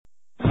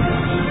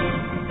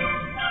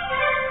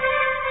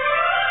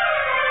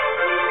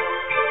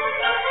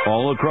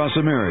all across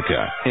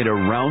America and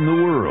around the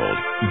world.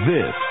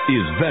 This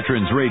is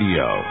Veterans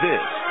Radio.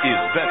 This is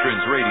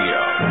Veterans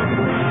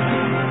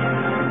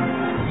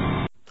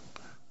Radio.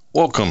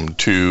 Welcome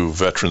to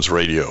Veterans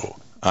Radio.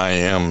 I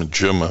am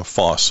Jim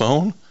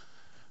Fausone.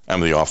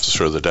 I'm the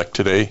officer of the deck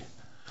today.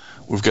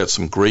 We've got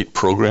some great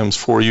programs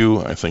for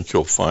you. I think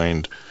you'll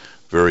find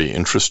very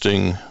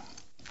interesting.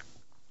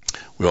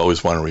 We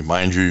always want to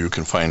remind you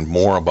can find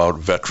more about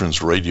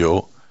Veterans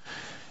Radio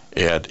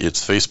at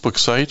its Facebook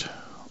site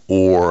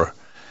or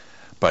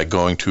by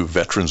going to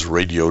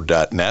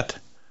veteransradio.net,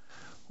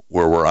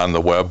 where we're on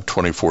the web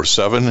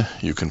 24/7.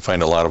 You can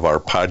find a lot of our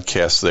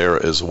podcasts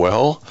there as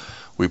well.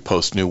 We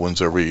post new ones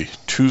every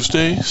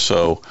Tuesday,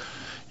 so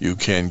you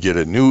can get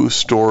a new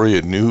story,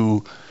 a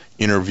new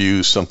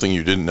interview, something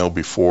you didn't know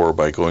before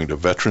by going to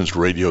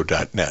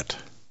veteransradio.net.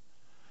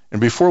 And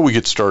before we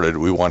get started,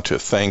 we want to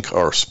thank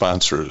our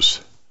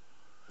sponsors.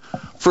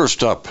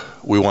 First up,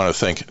 we want to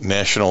thank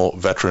National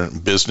Veteran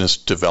Business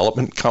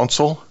Development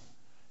Council,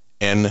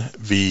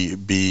 nvbdc.org.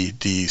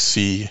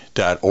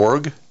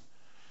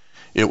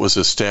 It was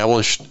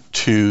established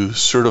to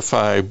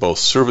certify both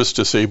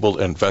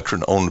service-disabled and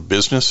veteran-owned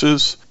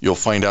businesses. You'll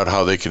find out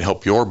how they can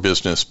help your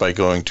business by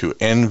going to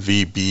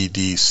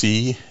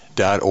nvbdc.org.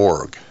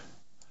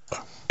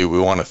 We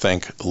want to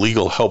thank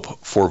Legal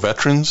Help for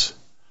Veterans.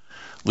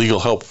 Legal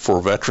Help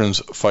for Veterans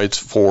fights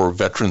for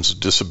veterans'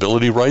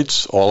 disability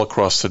rights all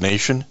across the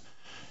nation.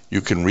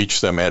 You can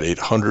reach them at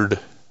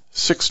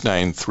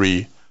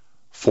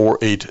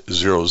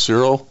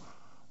 800-693-4800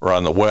 or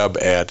on the web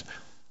at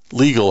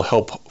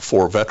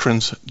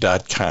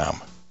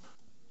legalhelpforveterans.com.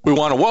 We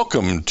want to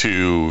welcome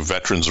to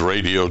Veterans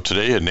Radio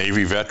today a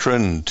Navy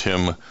veteran,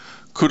 Tim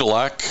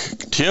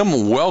Kotulak.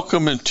 Tim,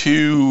 welcome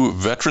to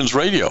Veterans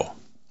Radio.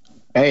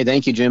 Hey,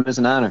 thank you, Jim. It's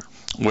an honor.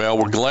 Well,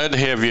 we're glad to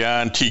have you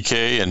on,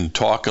 TK, and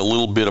talk a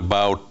little bit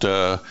about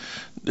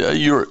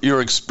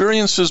your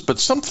experiences, but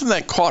something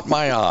that caught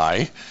my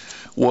eye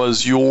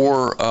was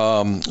your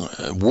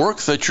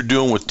work that you're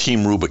doing with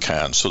Team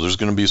Rubicon. So there's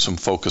going to be some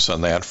focus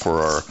on that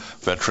for our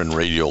veteran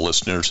radio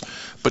listeners.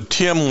 But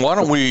Tim, why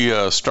don't we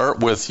start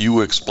with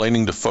you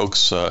explaining to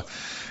folks how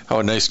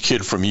a nice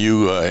kid from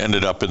you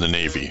ended up in the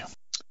Navy?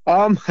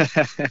 Well,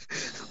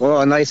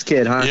 a nice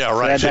kid, huh? Yeah,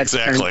 right,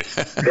 exactly.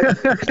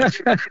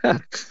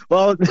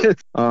 Well,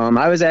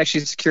 I was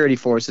actually security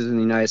forces in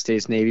the United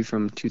States Navy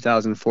from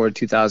 2004 to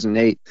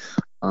 2008.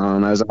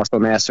 I was also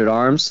Master at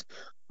Arms,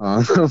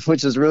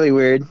 which is really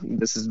weird.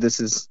 This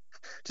is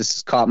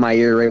just caught my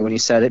ear right when you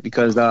said it,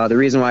 because the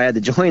reason why I had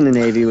to join the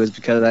Navy was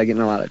because I get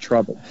in a lot of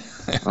trouble.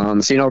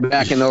 So,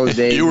 back in those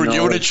days... you were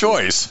given a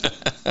choice.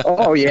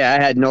 Oh, yeah, I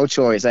had no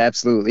choice,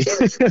 absolutely.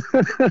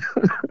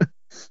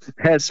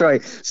 That's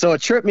right. So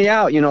it tripped me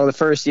out, the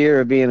first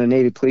year of being a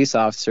Navy police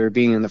officer,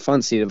 being in the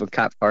front seat of a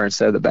cop car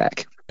instead of the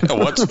back.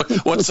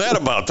 What's that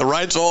about? The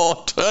ride's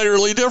all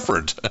entirely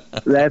different.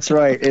 That's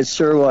right. It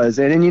sure was.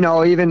 And then,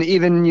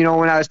 even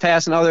when I was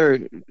passing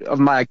other of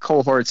my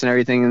cohorts and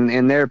everything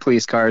in their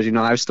police cars,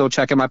 I was still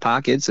checking my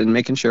pockets and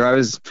making sure I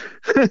was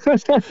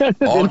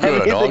all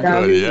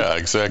good. Yeah,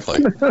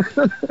 exactly.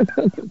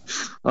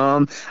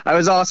 I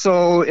was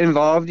also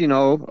involved,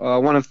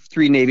 one of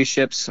 3 Navy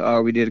ships.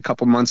 We did a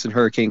couple months in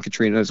Hurricane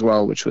Katrina as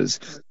well, which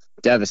was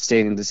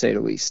devastating to say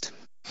the least.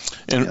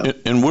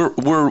 And where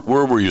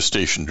were you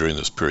stationed during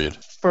this period?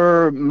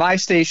 For my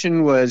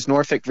station was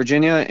Norfolk,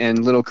 Virginia,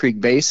 and Little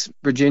Creek Base,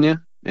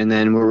 Virginia, and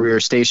then where we were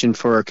stationed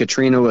for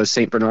Katrina was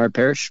St. Bernard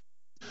Parish.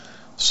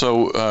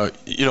 So,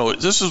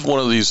 this is one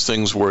of these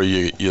things where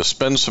you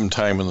spend some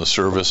time in the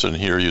service, and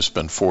here you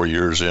spend 4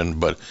 years in,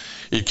 but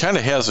it kind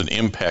of has an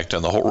impact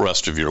on the whole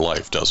rest of your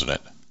life, doesn't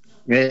it?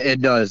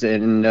 It does,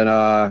 and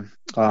I'll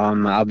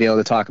be able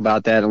to talk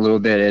about that in a little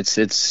bit.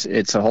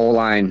 It's a whole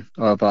line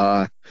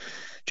of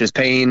just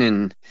pain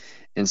and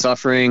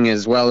suffering,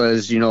 as well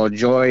as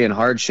joy and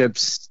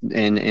hardships,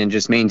 and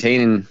just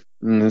maintaining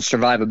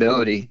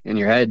survivability in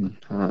your head.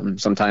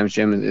 Sometimes,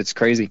 Jim, it's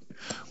crazy.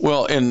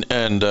 Well, and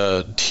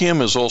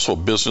Tim is also a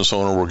business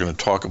owner. We're going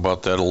to talk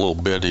about that a little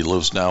bit. He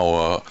lives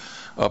now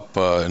up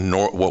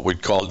what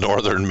we'd call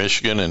northern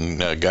Michigan in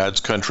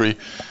God's country.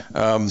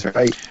 That's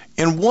right.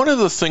 And one of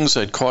the things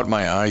that caught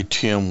my eye,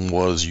 Tim,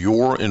 was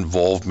your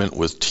involvement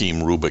with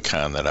Team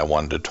Rubicon that I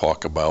wanted to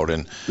talk about.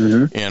 And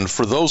and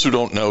for those who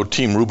don't know,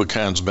 Team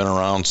Rubicon's been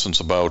around since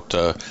about,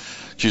 I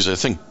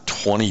think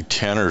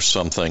 2010 or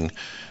something.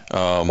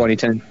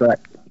 2010,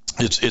 correct.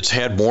 It's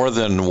had more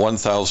than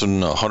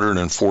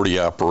 1,140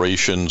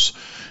 operations.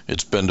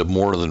 It's been to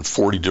more than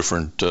 40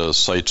 different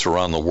sites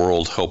around the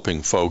world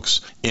helping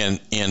folks.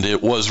 And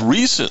it was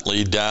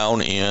recently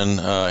down in,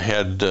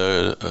 had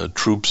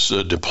troops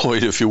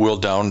deployed, if you will,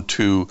 down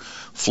to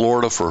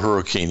Florida for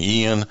Hurricane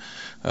Ian.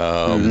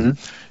 And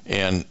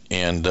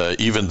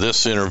even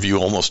this interview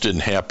almost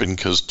didn't happen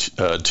because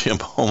Tim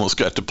almost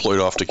got deployed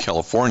off to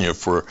California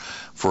for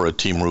a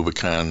Team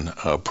Rubicon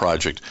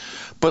project.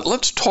 But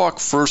let's talk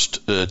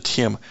first,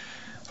 Tim.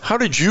 How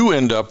did you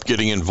end up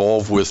getting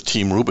involved with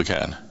Team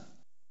Rubicon?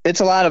 It's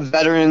a lot of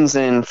veterans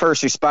and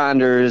first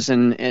responders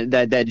and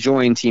that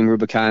join Team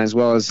Rubicon, as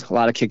well as a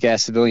lot of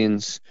kick-ass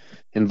civilians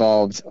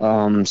involved.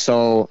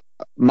 So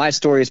my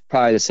story is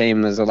probably the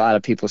same as a lot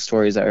of people's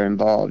stories that are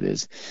involved,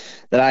 is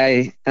that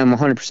I am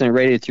 100%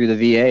 rated through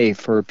the VA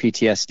for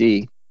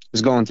PTSD. I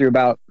was going through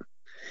about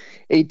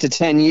 8 to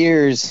 10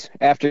 years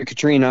after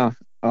Katrina,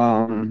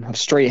 of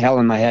straight hell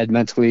in my head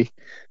mentally,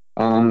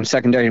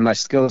 secondary to my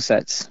skill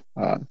sets.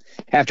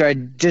 After I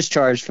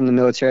discharged from the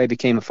military, I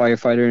became a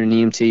firefighter and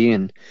an EMT,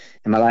 and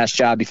my last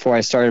job before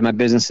I started my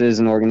businesses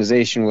and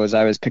organization was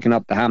I was picking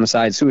up the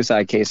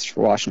homicide-suicide cases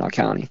for Washtenaw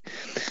County.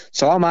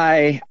 So all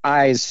my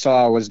eyes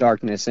saw was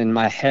darkness, and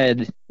my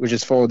head was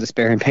just full of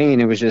despair and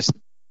pain. It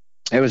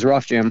was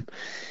rough, Jim.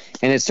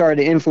 And it started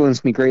to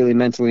influence me greatly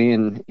mentally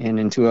and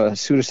into a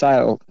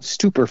suicidal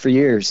stupor for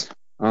years.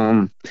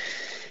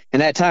 In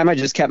that time, I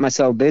just kept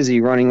myself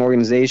busy running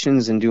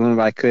organizations and doing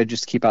what I could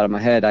just to keep out of my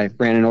head. I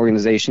ran an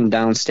organization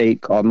downstate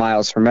called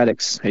Miles for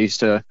Medics. I used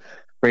to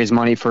raise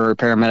money for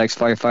paramedics,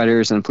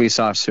 firefighters, and police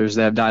officers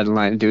that have died in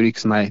line of duty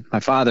because my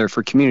father,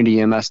 for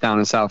community EMS down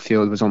in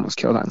Southfield, was almost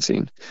killed on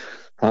scene.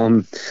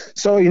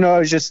 So, it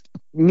was just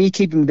me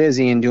keeping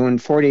busy and doing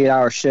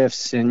 48-hour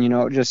shifts and,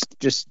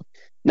 just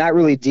not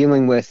really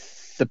dealing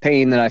with the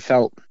pain that I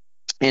felt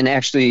and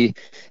actually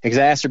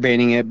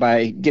exacerbating it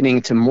by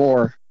getting to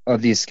more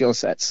of these skill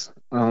sets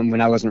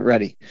when I wasn't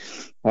ready.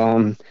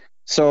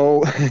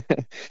 So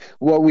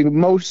what we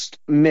most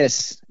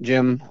miss,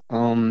 Jim,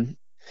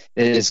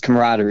 is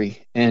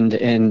camaraderie,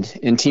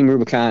 and Team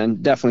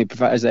Rubicon definitely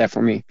provides that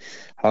for me.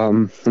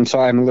 I'm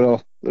sorry, I'm a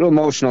little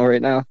emotional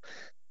right now.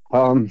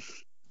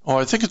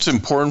 I think it's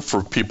important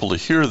for people to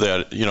hear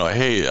that,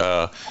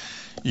 hey,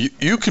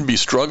 you can be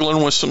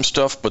struggling with some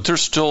stuff, but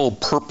there's still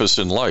purpose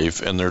in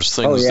life, and there's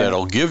things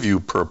that'll give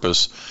you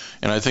purpose.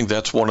 And I think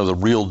that's one of the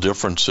real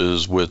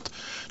differences with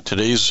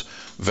today's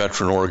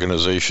veteran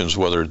organizations,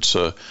 whether it's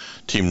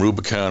Team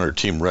Rubicon or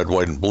Team Red,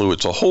 White, and Blue.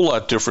 It's a whole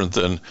lot different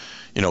than,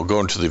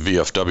 going to the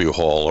VFW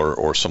hall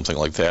or something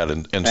like that.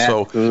 And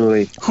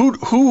Absolutely. So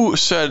who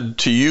said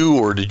to you,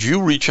 or did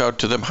you reach out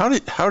to them? How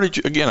did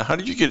you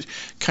get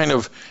kind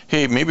of,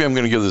 hey, maybe I'm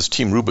going to give this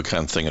Team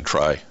Rubicon thing a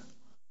try?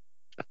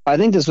 I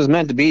think this was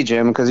meant to be,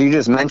 Jim, because you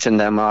just mentioned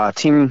them.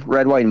 Team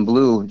Red, White, and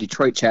Blue,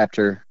 Detroit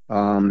chapter,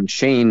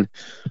 Shane,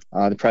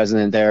 the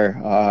president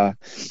there.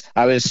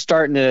 I was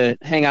starting to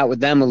hang out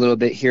with them a little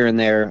bit here and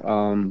there,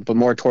 but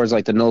more towards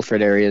like the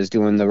Milford areas,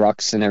 doing the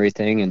rucks and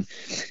everything. And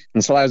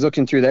so I was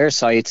looking through their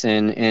sites,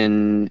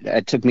 and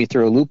it took me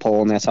through a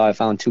loophole, and that's how I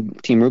found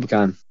Team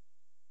Rubicon.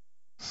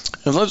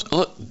 And let's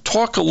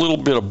talk a little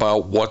bit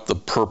about what the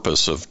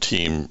purpose of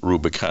Team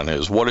Rubicon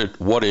is, what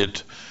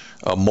it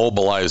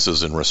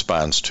mobilizes in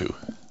response to.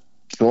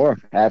 Sure,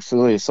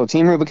 absolutely. So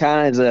Team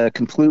Rubicon is a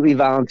completely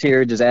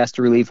volunteer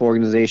disaster relief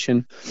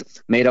organization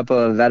made up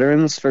of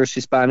veterans, first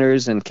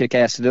responders, and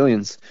kick-ass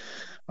civilians.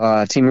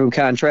 Team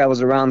Rubicon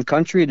travels around the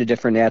country to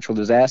different natural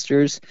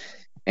disasters,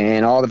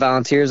 and all the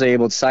volunteers are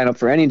able to sign up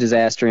for any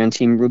disaster, and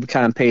Team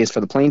Rubicon pays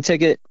for the plane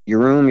ticket, your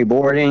room, your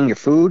boarding, your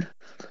food.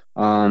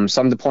 Some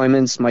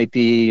deployments might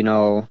be, you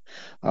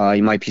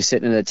might be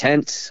sitting in a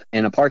tent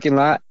in a parking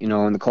lot,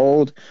 in the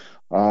cold.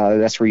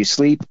 That's where you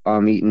sleep,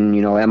 eating,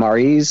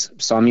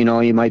 MREs. Some,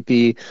 you might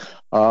be,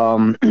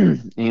 at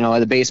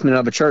the basement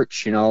of a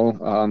church,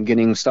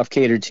 getting stuff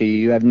catered to you.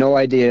 You have no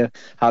idea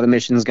how the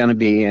mission is going to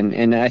be.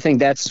 And I think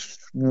that's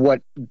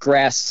what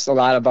grasps a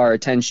lot of our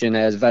attention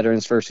as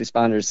veterans, first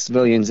responders,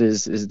 civilians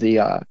is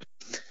the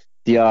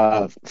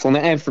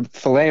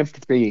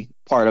philanthropy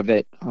part of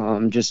it.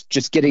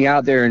 Just getting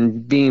out there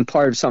and being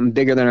part of something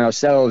bigger than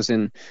ourselves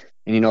and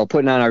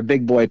putting on our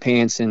big boy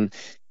pants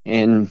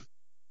and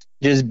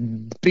just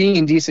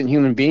being decent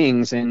human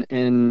beings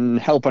and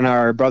helping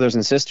our brothers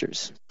and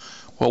sisters.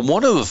 Well,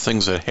 one of the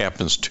things that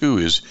happens, too,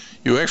 is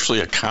you actually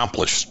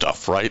accomplish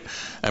stuff, right?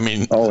 I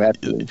mean,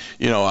 absolutely.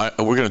 We're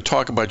going to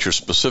talk about your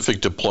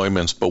specific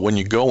deployments, but when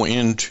you go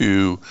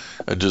into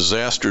a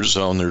disaster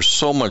zone, there's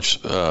so much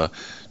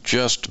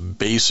just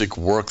basic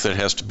work that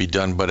has to be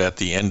done, but at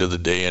the end of the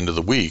day, end of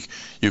the week,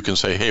 you can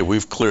say, hey,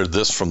 we've cleared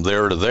this from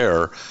there to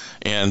there,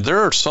 and there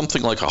are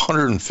something like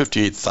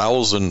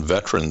 158,000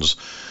 veterans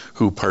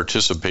who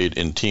participate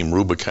in Team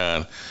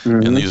Rubicon,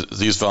 and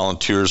these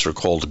volunteers are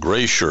called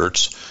Gray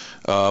Shirts.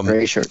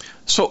 Gray Shirt.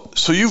 So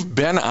you've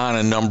been on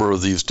a number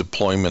of these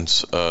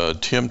deployments.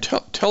 Tim,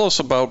 tell us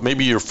about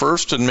maybe your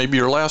first and maybe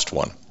your last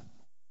one.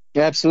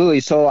 Yeah,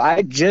 absolutely. So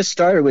I just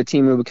started with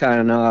Team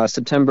Rubicon in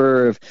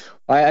September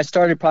I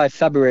started probably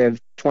February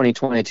of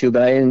 2022,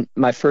 but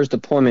my first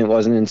deployment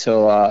wasn't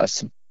until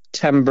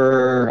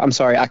October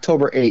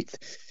 8th.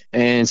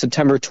 And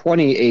September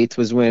 28th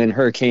was when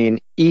Hurricane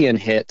Ian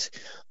hit.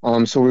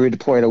 So we were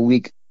deployed a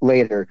week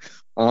later.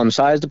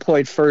 So I was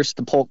deployed first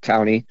to Polk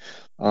County,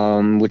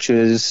 which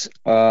is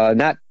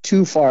not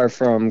too far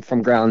from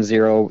Ground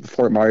Zero,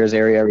 Fort Myers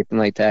area, everything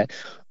like that.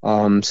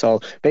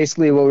 So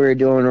basically what we were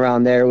doing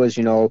around there was,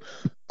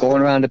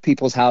 going around to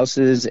people's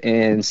houses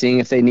and seeing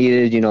if they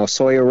needed,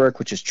 sawyer work,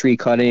 which is tree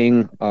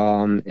cutting,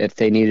 if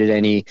they needed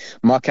any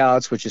muck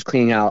outs, which is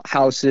cleaning out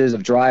houses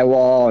of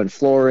drywall and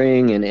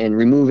flooring, and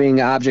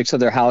removing objects of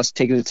their house,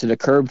 taking it to the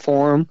curb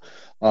for them,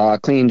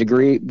 cleaning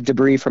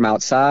debris from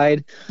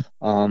outside,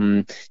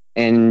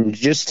 and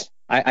just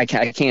I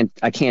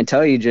can't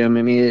tell you, Jim.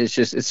 I mean, it's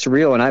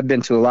surreal, and I've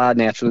been to a lot of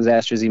natural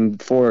disasters even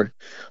before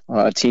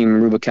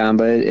Team Rubicon,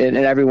 but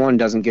every one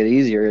doesn't get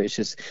easier. It's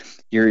just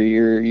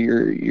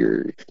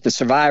the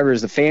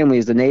survivors, the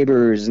families, the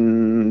neighbors,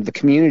 and the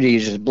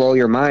communities just blow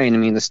your mind. I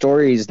mean, the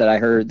stories that I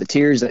heard, the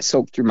tears that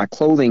soaked through my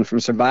clothing from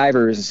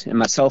survivors and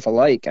myself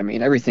alike. I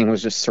mean, everything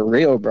was just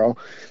surreal, bro,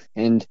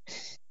 and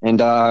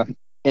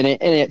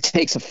it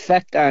takes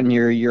effect on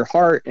your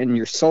heart and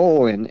your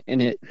soul, and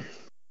it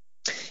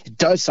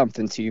does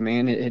something to you,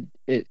 man.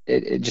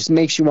 It just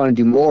makes you want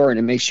to do more, and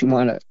it makes you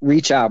want to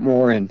reach out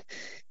more, and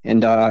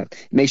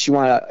it makes you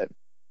want to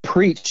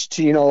preach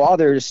to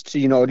others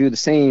to do the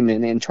same,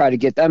 and try to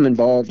get them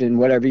involved in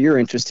whatever you're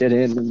interested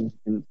in.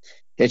 And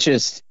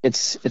it's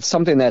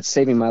something that's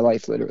saving my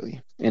life,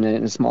 literally, in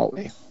a small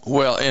way.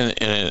 Well,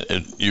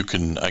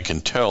 and I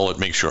can tell it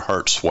makes your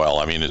heart swell.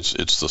 I mean,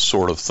 it's the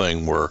sort of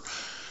thing where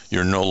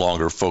you're no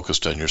longer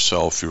focused on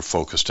yourself. You're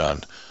focused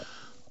on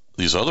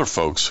these other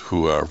folks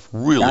who are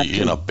really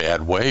in a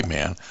bad way,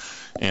 man.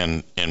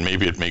 And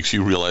maybe it makes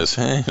you realize,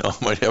 hey, I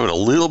might have it a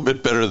little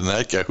bit better than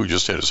that guy who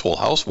just had his whole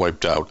house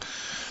wiped out.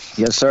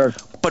 Yes, sir.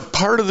 But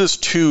part of this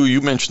too, you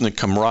mentioned the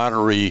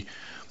camaraderie.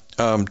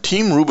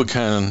 Team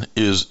Rubicon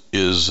is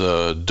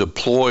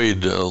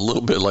deployed a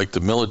little bit like the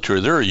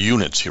military. There are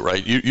units here,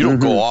 right? You don't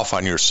go off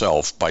on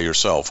yourself by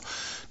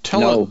yourself.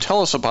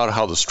 Tell us about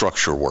how the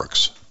structure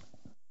works.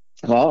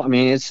 Well, I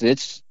mean,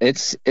 it's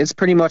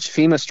pretty much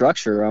FEMA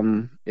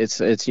structure.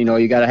 It's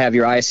you got to have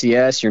your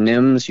ICS, your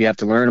NIMS. You have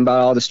to learn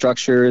about all the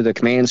structure, the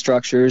command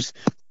structures.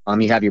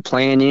 You have your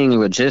planning,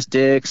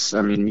 logistics.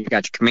 I mean, you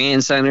got your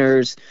command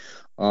centers.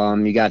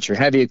 You got your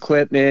heavy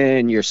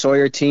equipment, your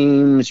Sawyer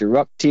teams, your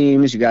RUP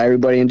teams. You got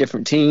everybody in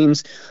different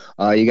teams.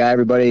 You got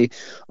everybody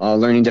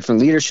learning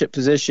different leadership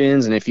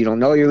positions. And if you don't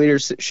know your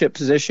leadership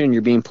position,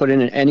 you're being put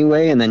in it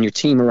anyway. And then your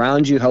team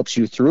around you helps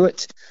you through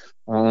it.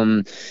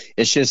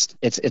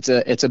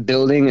 It's a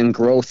building and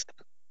growth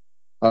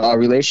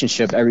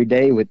relationship every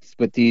day with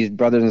these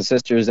brothers and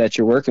sisters that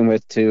you're working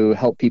with to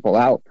help people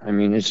out. I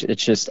mean, it's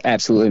just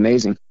absolutely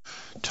amazing.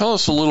 Tell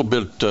us a little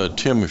bit,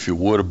 Tim, if you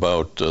would,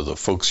 about the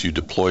folks you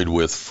deployed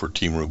with for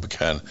Team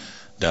Rubicon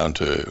down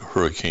to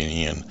Hurricane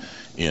Ian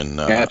in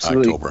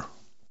October.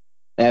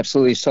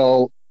 Absolutely.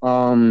 So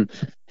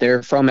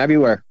they're from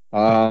everywhere.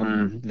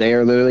 They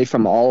are literally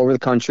from all over the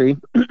country.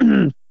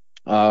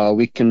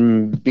 We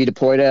can be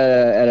deployed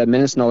at a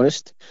minute's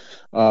notice.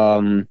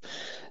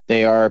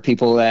 They are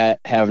people that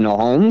have no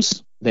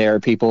homes. They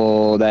are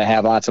people that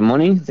have lots of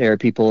money. They are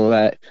people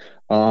that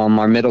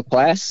are middle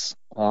class.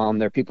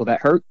 They're people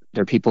that hurt.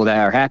 They're people that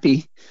are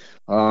happy.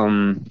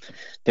 There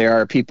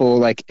are people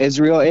like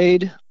Israel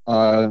Aid.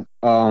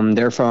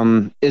 They're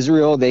from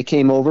Israel. They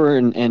came over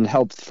and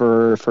helped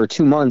for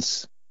 2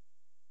 months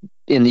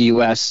in the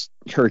U.S.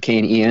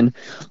 Hurricane Ian.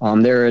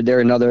 They're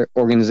another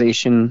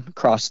organization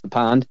across the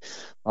pond.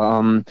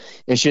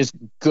 It's just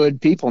good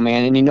people,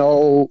 man.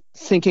 And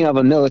thinking of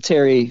a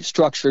military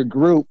structured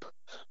group,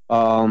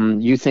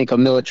 you think of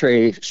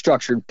military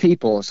structured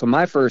people. So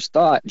my first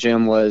thought,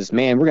 Jim, was,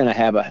 man, we're gonna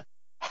have a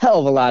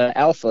hell of a lot of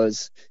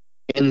alphas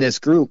in this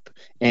group,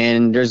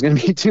 and there's going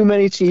to be too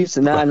many chiefs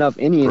and not enough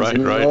Indians. Right,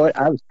 and you know what?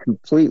 I was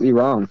completely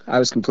wrong.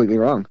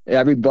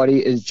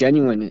 Everybody is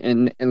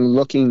genuine and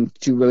looking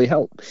to really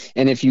help.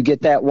 And if you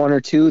get that one or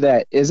two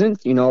that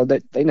isn't,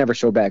 that they never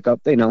show back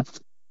up. They know.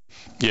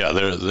 Yeah,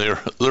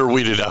 they're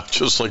weeded out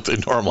just like they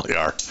normally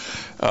are.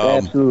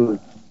 Absolutely.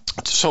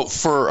 So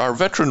for our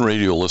veteran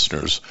radio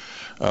listeners,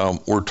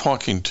 we're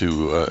talking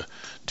to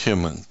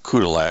Tim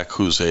Kotulak,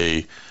 who's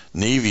a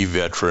Navy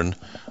veteran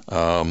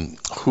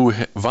who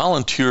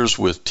volunteers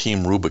with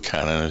Team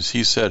Rubicon. And as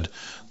he said,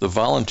 the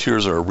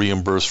volunteers are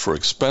reimbursed for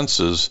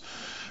expenses,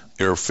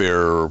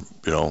 airfare,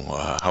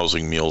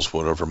 housing, meals,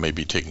 whatever may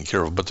be taken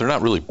care of, but they're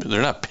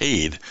not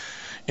paid.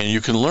 And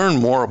you can learn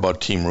more about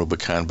Team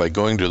Rubicon by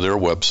going to their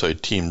website,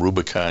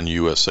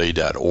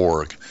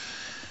 teamrubiconusa.org.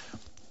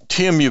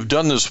 Tim, you've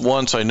done this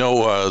once. I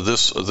know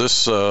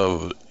this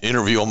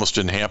interview almost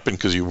didn't happen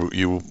because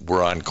you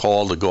were on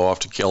call to go off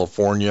to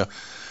California.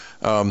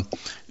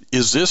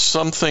 Is this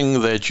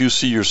something that you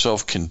see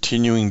yourself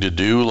continuing to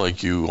do,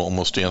 like you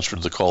almost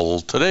answered the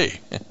call today?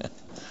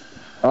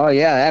 Oh,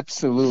 yeah,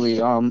 absolutely.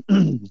 You'll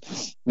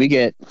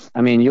get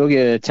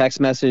a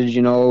text message,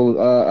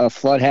 a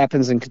flood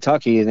happens in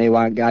Kentucky and they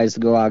want guys to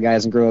go out,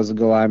 guys and girls to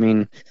go out. I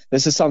mean,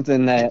 this is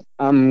something that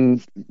I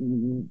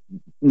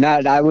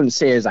wouldn't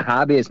say as a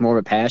hobby, it's more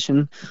of a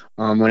passion.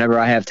 Whenever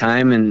I have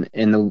time and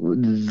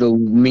the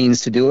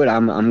means to do it,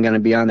 I'm going to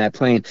be on that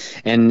plane.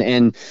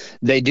 And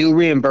they do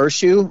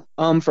reimburse you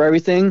for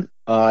everything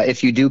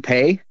if you do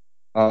pay.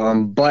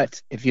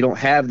 But if you don't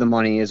have the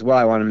money as well,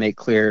 I want to make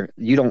clear,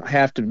 you don't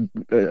have to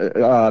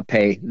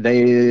pay.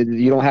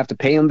 You don't have to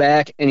pay them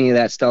back, any of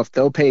that stuff.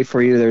 They'll pay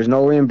for you. There's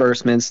no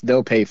reimbursements.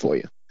 They'll pay for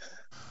you.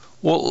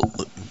 Well,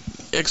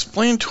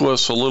 explain to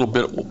us a little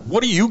bit,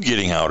 what are you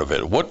getting out of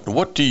it?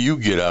 What do you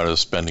get out of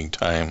spending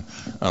time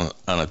on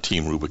a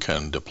Team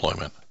Rubicon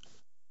deployment?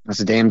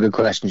 That's a damn good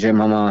question,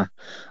 Jim. I'm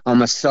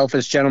a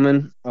selfish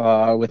gentleman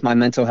with my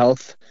mental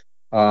health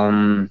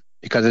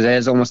because it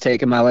has almost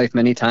taken my life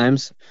many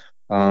times.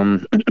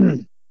 So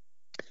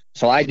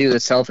I do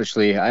this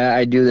selfishly.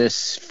 I do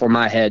this for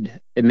my head.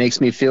 It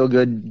makes me feel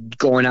good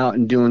going out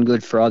and doing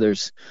good for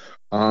others.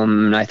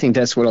 And I think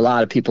that's what a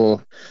lot of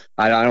people,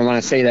 I don't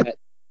want to say that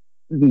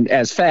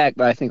as fact,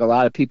 but I think a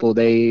lot of people,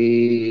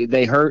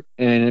 they hurt,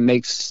 and it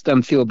makes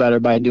them feel better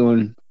by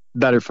doing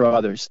better for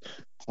others.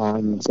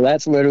 So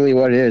that's literally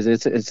what it is.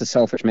 It's a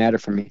selfish matter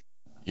for me.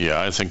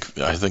 Yeah, I think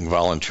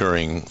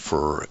volunteering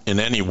for in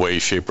any way,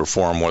 shape, or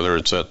form, whether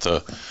it's at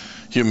the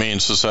Humane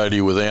Society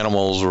with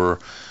animals or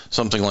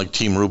something like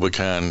Team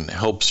Rubicon,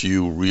 helps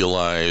you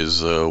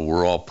realize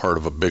we're all part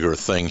of a bigger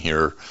thing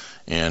here,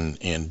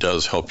 and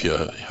does help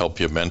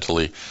you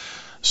mentally.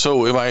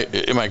 So am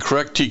I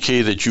correct,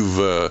 TK, that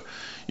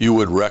you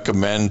would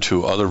recommend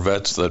to other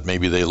vets that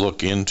maybe they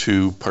look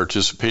into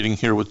participating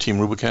here with Team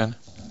Rubicon?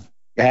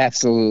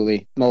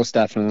 Absolutely, most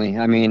definitely.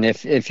 I mean,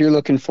 if you're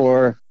looking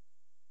for,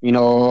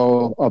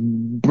 a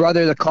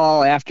brother to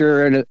call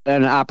after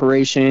an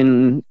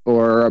operation,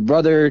 or a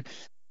brother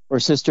or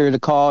sister to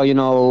call,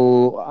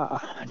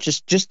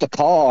 just to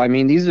call. I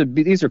mean, these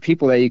are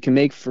people that you can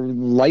make for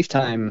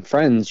lifetime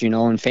friends,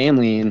 and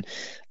family. And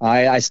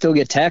I still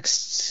get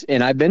texts,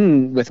 and I've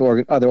been with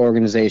other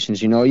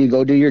organizations. You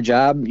go do your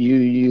job,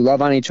 you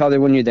love on each other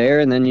when you're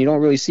there, and then you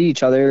don't really see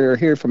each other or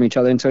hear from each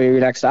other until your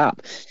next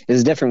stop.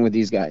 It's different with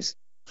these guys.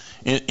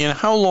 And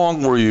how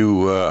long were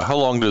you? How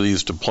long do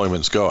these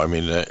deployments go? I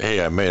mean,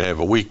 hey, I may have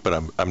a week,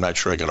 but I'm not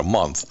sure I got a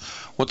month.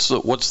 What's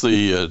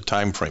the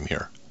time frame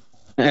here?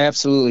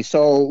 Absolutely.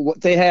 So what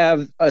they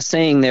have a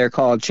saying there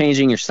called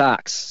changing your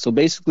socks. So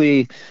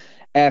basically,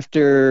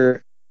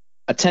 after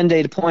a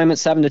 10-day deployment,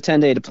 7 to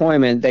 10-day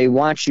deployment, they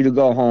want you to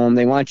go home.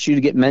 They want you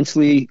to get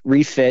mentally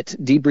refit,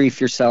 debrief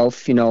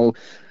yourself,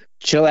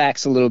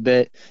 chillax a little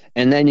bit,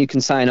 and then you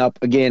can sign up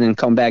again and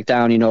come back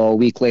down, a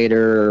week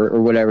later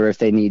or whatever if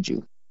they need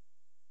you.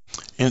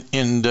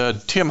 And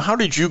Tim, how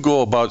did you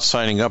go about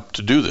signing up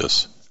to do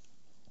this?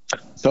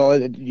 So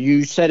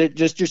you said it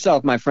just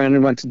yourself, my friend,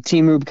 and went to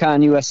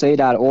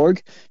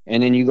teamrubiconusa.org,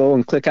 and then you go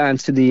and click on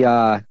to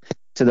the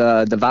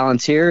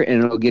volunteer,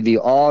 and it'll give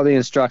you all the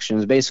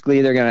instructions.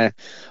 Basically, they're going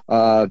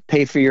to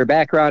pay for your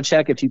background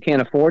check if you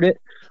can't afford it.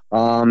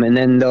 And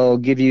then they'll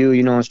give you,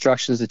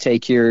 instructions to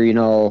take your,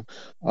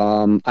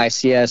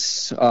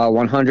 ICS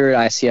 100,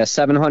 ICS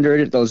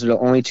 700. Those are the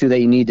only two that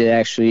you need to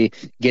actually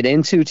get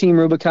into Team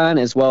Rubicon,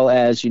 as well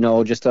as,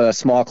 just a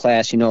small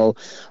class,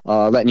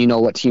 letting you know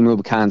what Team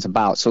Rubicon's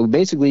about. So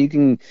basically,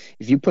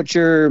 if you put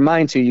your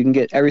mind to, you can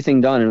get everything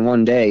done in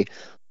one day.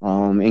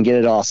 And get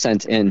it all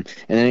sent in. And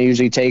then it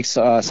usually takes,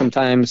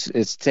 sometimes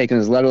it's taken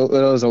as little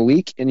as a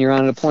week and you're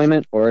on a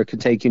deployment, or it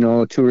could take, 2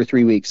 or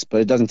 3 weeks, but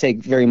it doesn't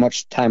take very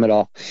much time at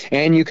all.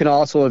 And you can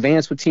also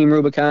advance with Team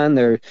Rubicon.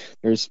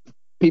 There's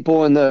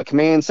people in the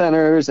command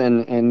centers,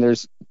 and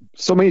there's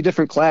so many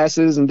different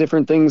classes and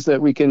different things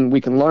that we can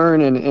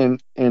learn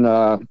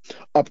and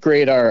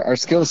upgrade our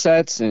skill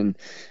sets. And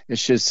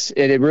it's just,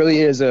 it really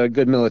is a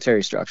good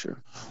military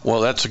structure.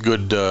 Well, that's a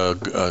good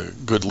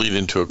lead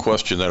into a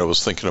question that I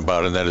was thinking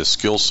about, and that is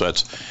skill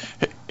sets.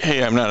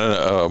 Hey, I'm not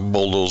a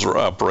bulldozer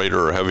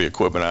operator or heavy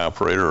equipment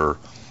operator, or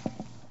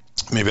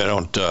maybe I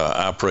don't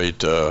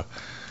operate a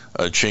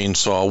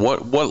chainsaw.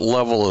 What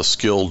level of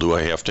skill do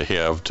I have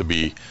to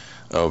be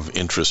of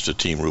interest to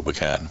Team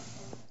Rubicon?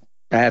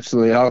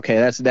 Absolutely. Okay,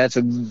 that's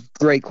a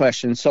great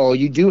question. So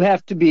you do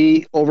have to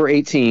be over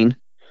 18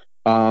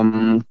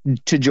 to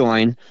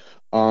join.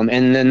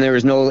 And then there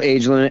is no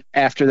age limit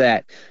after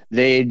that.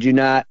 They do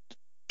not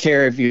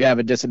care if you have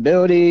a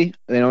disability.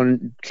 They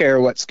don't care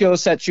what skill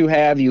sets you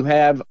have. You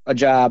have a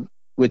job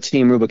with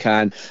Team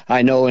Rubicon.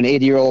 I know an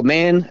 80-year-old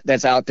man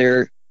that's out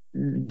there.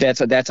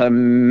 That's a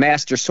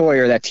master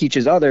sawyer that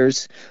teaches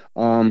others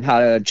how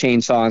to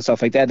chainsaw and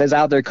stuff like that. That's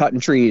out there cutting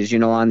trees,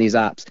 on these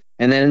ops.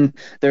 And then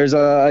there's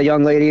a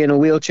young lady in a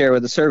wheelchair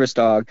with a service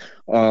dog.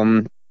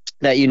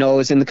 That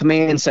is in the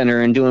command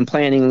center and doing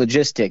planning and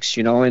logistics,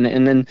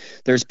 and then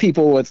there's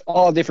people with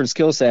all different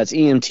skill sets,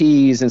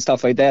 EMTs and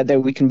stuff like that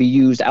we can be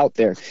used out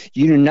there.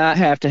 You do not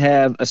have to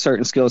have a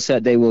certain skill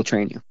set. They will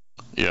train you.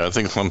 Yeah, I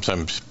think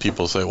sometimes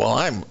people say, well,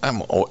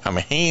 I'm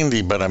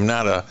handy, but I'm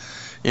not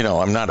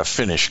a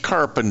finished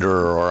carpenter,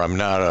 or I'm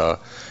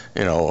not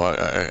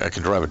I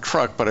can drive a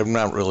truck, but I'm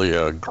not really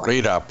a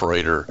great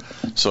operator.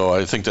 So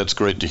I think that's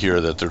great to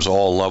hear that there's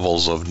all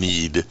levels of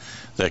need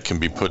that can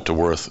be put to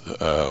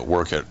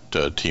work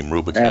at Team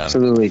Rubicon.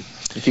 Absolutely.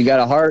 If you got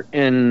a heart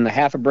and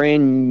half a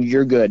brain,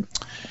 you're good.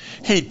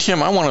 Hey,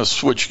 Tim, I want to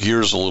switch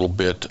gears a little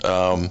bit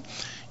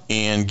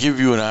and give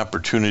you an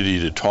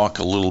opportunity to talk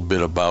a little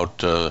bit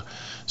about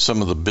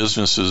some of the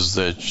businesses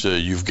that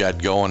you've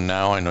got going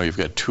now. I know you've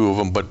got two of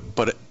them,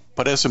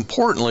 but as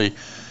importantly,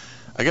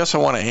 I guess I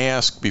want to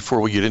ask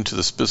before we get into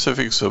the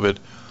specifics of it,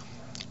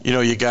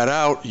 you got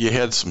out, you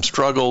had some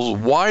struggles.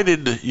 Why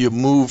did you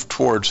move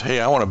towards, hey,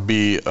 I want to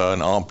be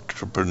an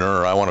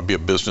entrepreneur, I want to be a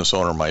business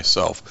owner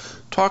myself?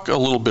 Talk a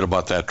little bit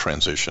about that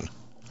transition.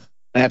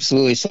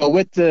 Absolutely. So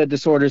with the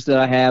disorders that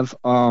I have,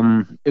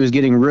 it was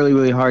getting really,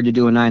 really hard to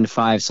do a 9 to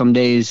 5. Some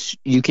days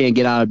you can't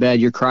get out of bed,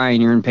 you're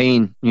crying, you're in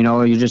pain,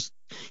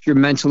 you're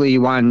mentally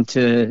wanting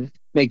to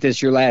make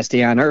this your last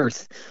day on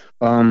earth.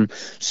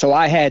 So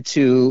I had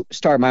to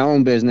start my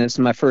own business.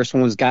 My first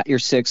one was Got Your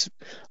Six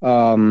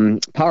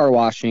power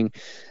washing.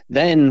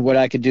 Then what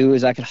I could do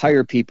is I could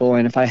hire people,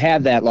 and if I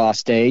have that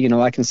lost day,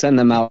 I can send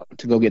them out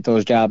to go get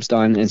those jobs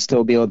done and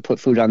still be able to put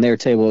food on their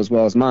table as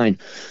well as mine.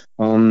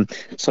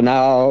 So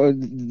now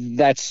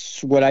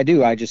that's what I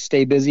do. I just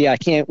stay busy. I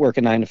can't work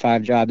a 9 to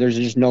 5 job. There's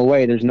just no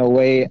way. There's no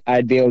way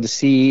I'd be able to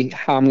see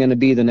how I'm going to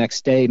be the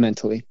next day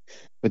mentally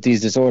with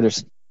these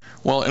disorders.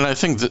 Well, and I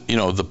think that,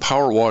 the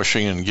power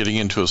washing and getting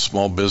into a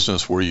small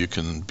business where you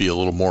can be a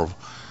little more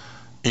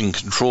in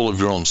control of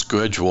your own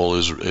schedule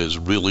is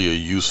really a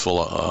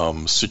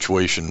useful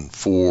situation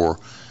for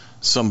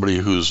somebody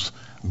who's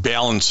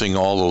balancing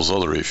all those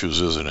other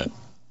issues, isn't it?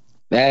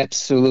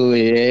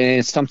 Absolutely. And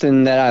it's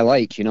something that I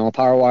like,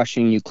 power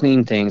washing, you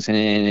clean things, and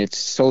it's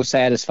so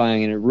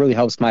satisfying, and it really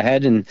helps my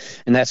head. And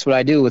that's what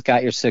I do with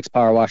Got Your Six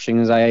power washing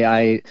is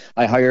I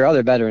hire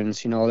other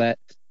veterans, that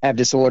have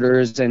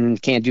disorders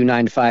and can't do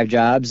 9 to 5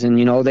 jobs. And,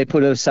 they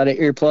put a set of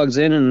earplugs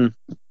in and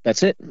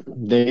that's it.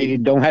 They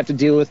don't have to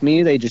deal with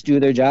me. They just do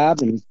their job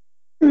and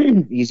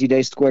easy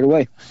day squared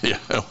away. Yeah.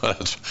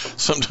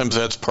 Sometimes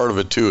that's part of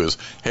it too is,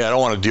 hey, I don't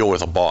want to deal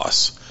with a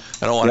boss.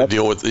 I don't want to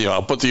deal with,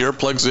 I'll put the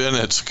earplugs in.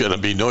 It's going to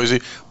be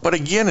noisy. But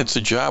again, it's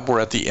a job where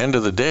at the end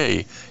of the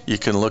day, you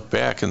can look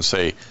back and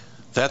say,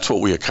 that's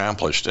what we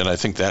accomplished. And I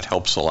think that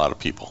helps a lot of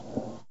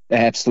people.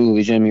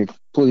 Absolutely, Jim. You're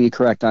completely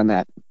correct on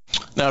that.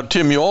 Now,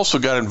 Tim, you also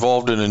got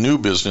involved in a new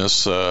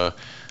business that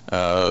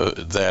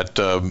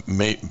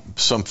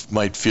some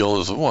might feel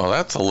is, well,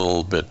 that's a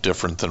little bit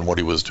different than what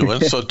he was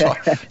doing. So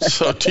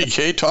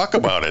TK, talk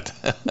about it.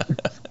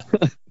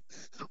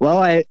 Well,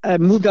 I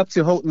moved up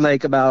to Houghton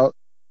Lake about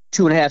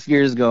 2.5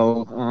 years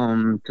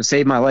ago to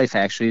save my life,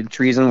 actually.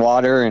 Trees and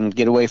water and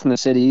get away from the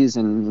cities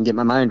and get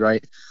my mind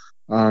right.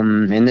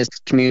 And this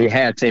community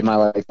had saved my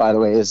life, by the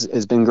way,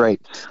 has been great.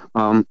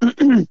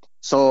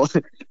 So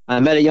I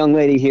met a young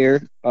lady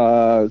here,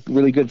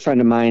 really good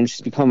friend of mine.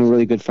 She's become a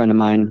really good friend of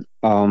mine.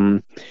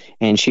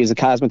 And she's a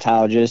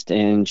cosmetologist,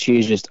 and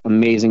she's just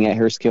amazing at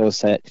her skill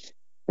set.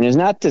 And it's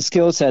not the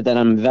skill set that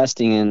I'm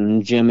investing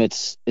in, Jim.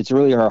 It's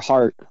really her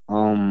heart.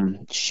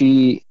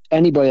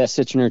 Anybody that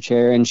sits in her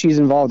chair, and she's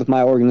involved with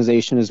my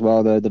organization as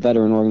well, the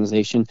veteran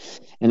organization.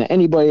 And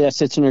anybody that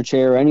sits in her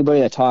chair, or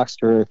anybody that talks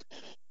to her,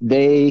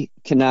 they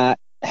cannot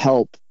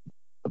help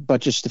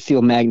but just to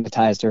feel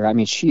magnetized to her. I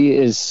mean, she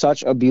is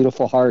such a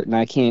beautiful heart, and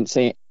I can't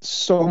say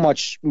so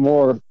much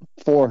more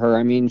for her.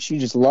 I mean, she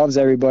just loves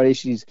everybody.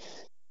 She's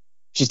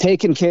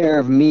taken care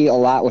of me a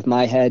lot with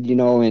my head,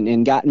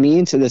 and gotten me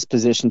into this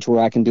position to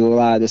where I can do a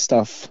lot of this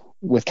stuff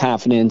with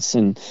confidence.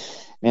 And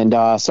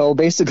so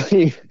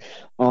basically,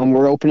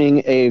 we're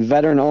opening a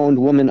veteran-owned,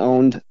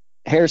 woman-owned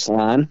hair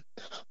salon.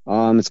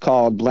 It's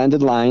called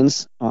Blended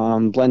Lines.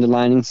 Blended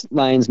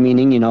lines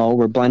meaning,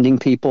 we're blending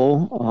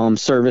people,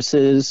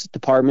 services,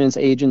 departments,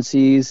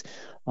 agencies.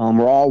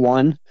 We're all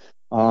one.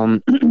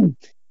 And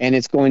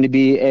it's going to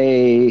be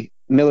a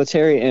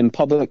military and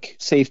public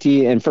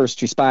safety and first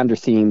responder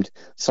themed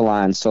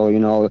salon.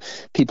 So,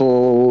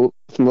 people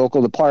from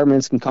local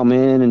departments can come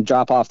in and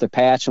drop off their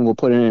patch, and we'll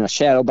put it in a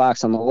shadow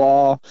box on the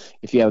wall.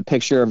 If you have a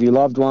picture of your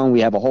loved one,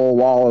 we have a whole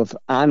wall of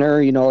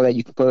honor, that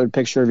you can put a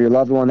picture of your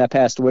loved one that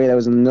passed away that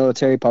was in the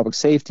military, public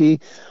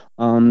safety.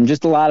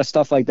 Just a lot of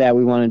stuff like that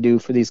we want to do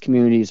for these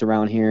communities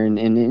around here.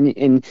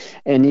 And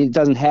it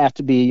doesn't have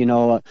to be,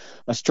 a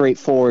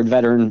straightforward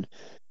veteran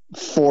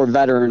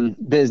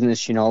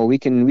business. We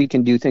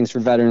can do things for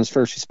veterans,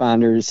 first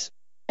responders,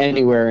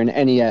 anywhere in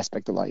any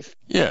aspect of life.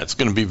 Yeah, it's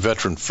going to be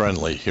veteran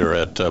friendly here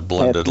at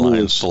Blended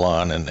Lines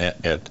Salon and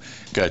at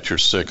Got Your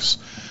Six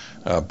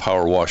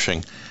power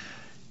washing.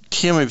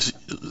 Kim,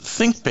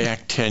 think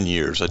back 10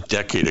 years, a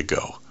decade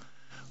ago,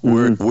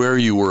 where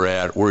you were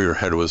at, where your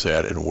head was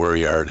at, and where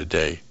you are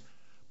today.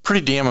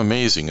 Pretty damn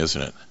amazing,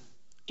 isn't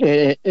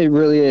it? It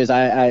really is.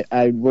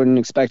 I wouldn't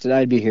expect it.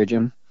 I'd be here,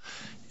 Jim.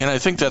 And I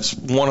think that's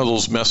one of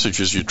those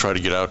messages you try to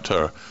get out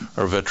to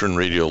our veteran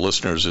radio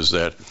listeners is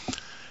that,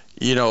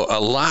 a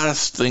lot of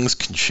things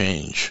can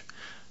change.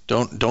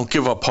 Don't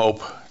give up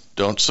hope.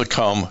 Don't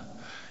succumb.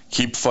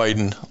 Keep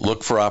fighting.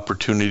 Look for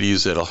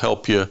opportunities that'll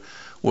help you,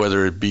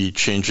 whether it be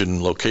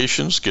changing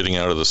locations, getting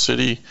out of the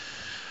city,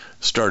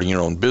 starting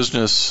your own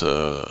business,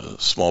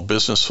 small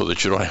business so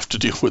that you don't have to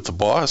deal with the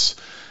boss,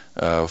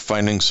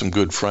 finding some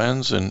good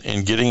friends,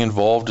 and getting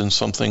involved in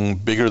something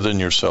bigger than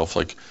yourself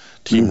like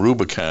Team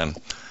Rubicon.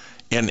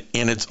 And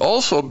it's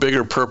also a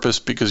bigger purpose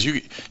because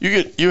you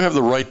have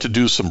the right to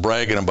do some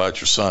bragging about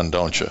your son,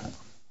 don't you?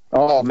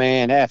 Oh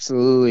man,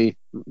 absolutely,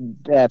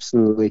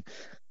 absolutely.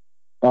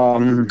 Go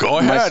My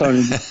ahead.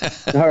 son.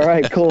 All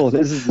right, cool.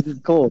 This is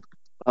cool.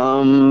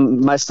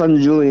 My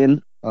son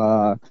Julian.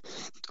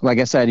 Like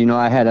I said,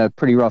 I had a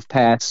pretty rough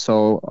past.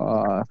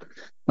 So,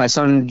 my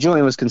son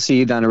Julian was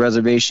conceived on a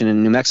reservation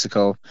in New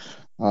Mexico.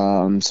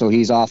 So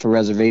he's off a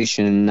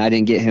reservation, and I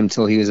didn't get him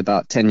till he was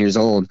about 10 years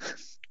old.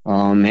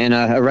 And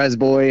a res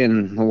boy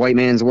in a white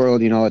man's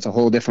world, it's a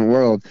whole different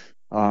world.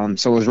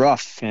 So it was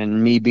rough,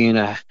 and me being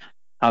a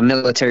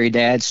military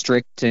dad,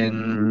 strict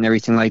and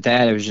everything like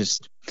that,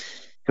 it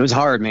was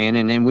hard, man.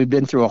 And then we've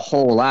been through a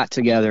whole lot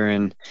together,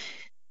 and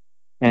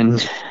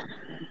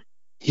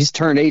he's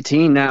turned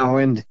 18 now,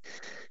 and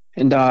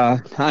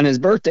on his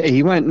birthday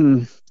he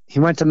went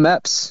to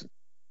MEPS.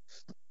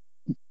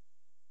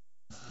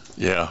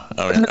 Yeah,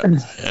 I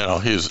mean,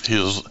 he's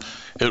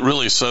it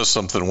really says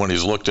something when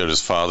he's looked at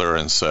his father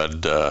and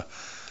said,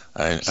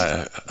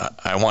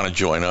 I want to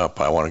join up.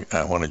 I want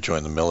to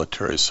join the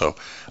military. So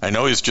I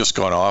know he's just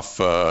gone off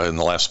in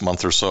the last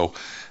month or so.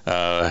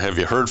 Have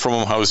you heard from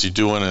him? How is he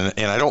doing?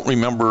 And I don't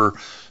remember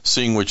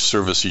seeing which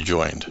service he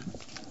joined.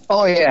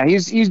 Oh yeah,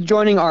 he's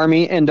joining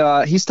Army, and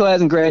he still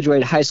hasn't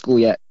graduated high school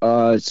yet.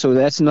 So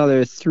that's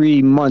another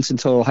 3 months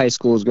until high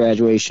school's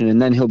graduation,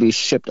 and then he'll be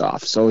shipped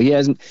off. So he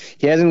hasn't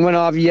went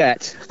off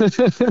yet.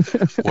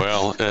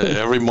 Well,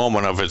 every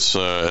moment of it's,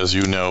 as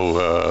you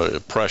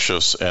know,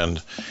 precious.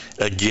 And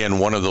again,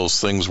 one of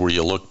those things where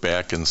you look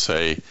back and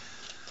say,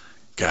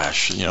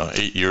 gosh,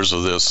 8 years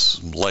of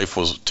this, life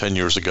was 10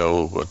 years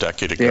ago, a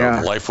decade ago.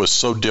 Yeah. Life was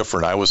so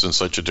different. I was in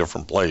such a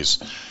different place.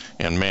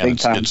 And man,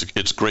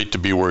 it's great to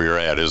be where you're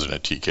at, isn't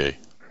it, TK?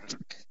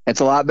 It's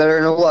a lot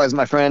better than it was,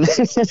 my friend.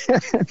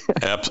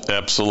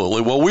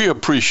 Absolutely. Well, we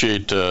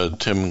appreciate Tim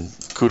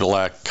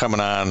Kotulak coming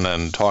on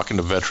and talking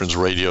to Veterans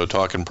Radio,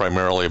 talking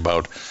primarily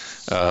about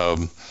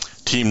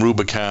Team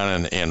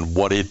Rubicon and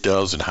what it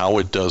does and how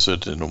it does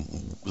it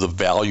and the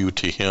value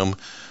to him.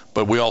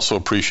 But we also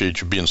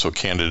appreciate you being so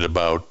candid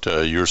about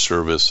your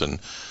service and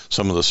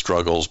some of the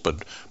struggles,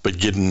 but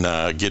getting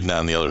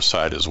on the other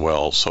side as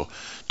well. So,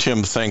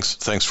 Tim,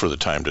 thanks for the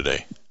time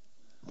today.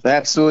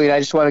 Absolutely. I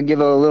just want to give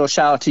a little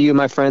shout out to you,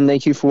 my friend.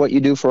 Thank you for what you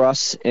do for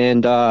us.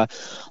 And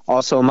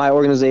also, my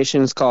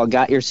organization is called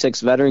Got Your Six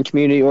Veteran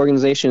Community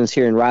Organization. It's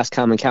here in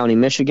Roscommon County,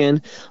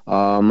 Michigan.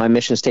 My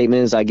mission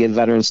statement is I give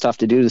veterans stuff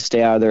to do to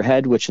stay out of their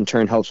head, which in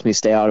turn helps me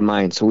stay out of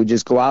mine. So we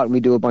just go out and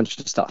we do a bunch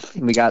of stuff.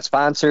 We got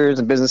sponsors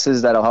and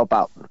businesses that'll help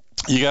out.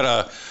 You got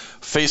a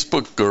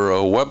Facebook or a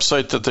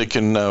website that they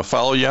can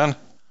follow you on?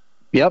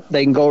 Yep,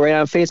 they can go right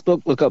on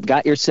Facebook, look up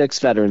Got Your Six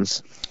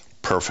Veterans.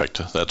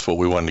 Perfect. That's what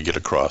we wanted to get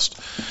across.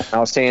 I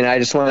was saying, I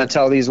just want to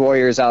tell these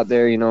warriors out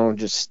there,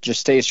 just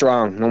stay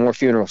strong. No more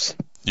funerals.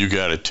 You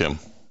got it, Tim.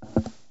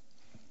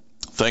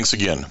 Thanks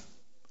again.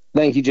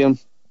 Thank you, Jim.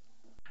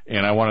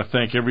 And I want to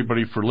thank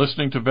everybody for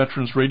listening to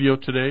Veterans Radio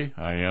today.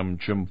 I am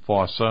Jim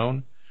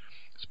Fausone.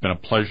 It's been a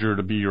pleasure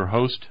to be your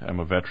host.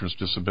 I'm a veterans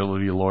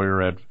disability lawyer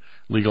at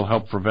Legal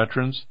Help for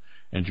Veterans,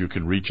 and you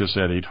can reach us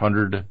at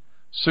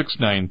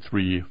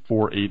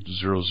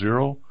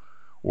 800-693-4800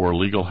 or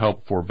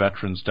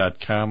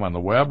legalhelpforveterans.com on the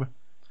web.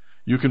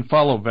 You can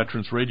follow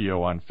Veterans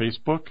Radio on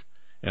Facebook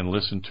and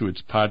listen to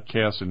its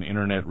podcasts and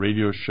internet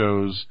radio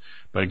shows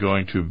by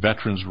going to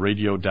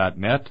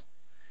veteransradio.net.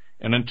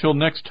 And until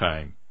next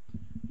time,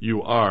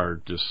 you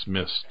are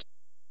dismissed.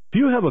 If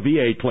you have a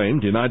VA claim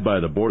denied by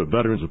the Board of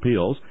Veterans'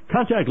 Appeals,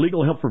 contact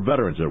Legal Help for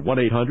Veterans at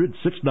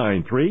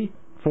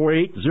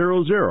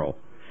 1-800-693-4800.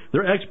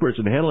 They're experts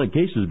in handling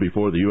cases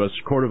before the U.S.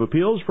 Court of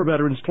Appeals for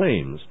Veterans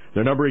Claims.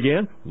 Their number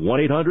again,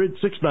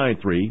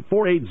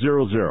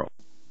 1-800-693-4800.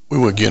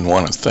 We again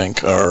want to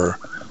thank our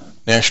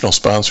national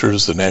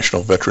sponsors, the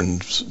National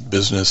Veterans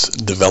Business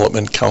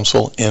Development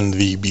Council,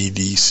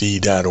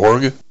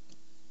 NVBDC.org,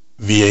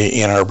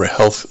 VA Ann Arbor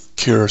Health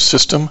Care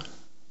System,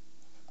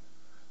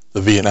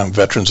 the Vietnam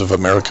Veterans of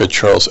America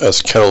Charles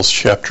S. Kettles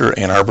Chapter,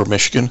 Ann Arbor,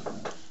 Michigan,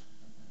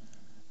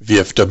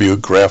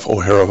 VFW Graf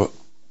O'Hara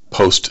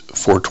Post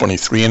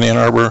 423 in Ann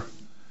Arbor,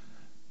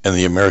 and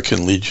the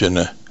American Legion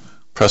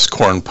Press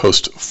Corn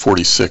Post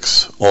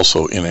 46,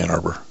 also in Ann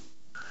Arbor.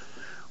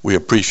 We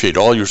appreciate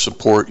all your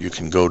support. You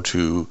can go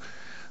to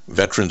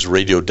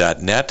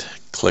veteransradio.net,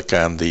 click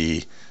on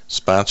the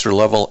sponsor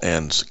level,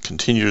 and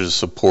continue to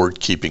support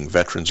keeping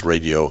Veterans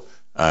Radio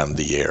on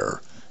the air.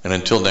 And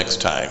until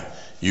next time,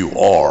 you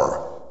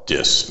are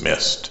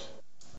dismissed.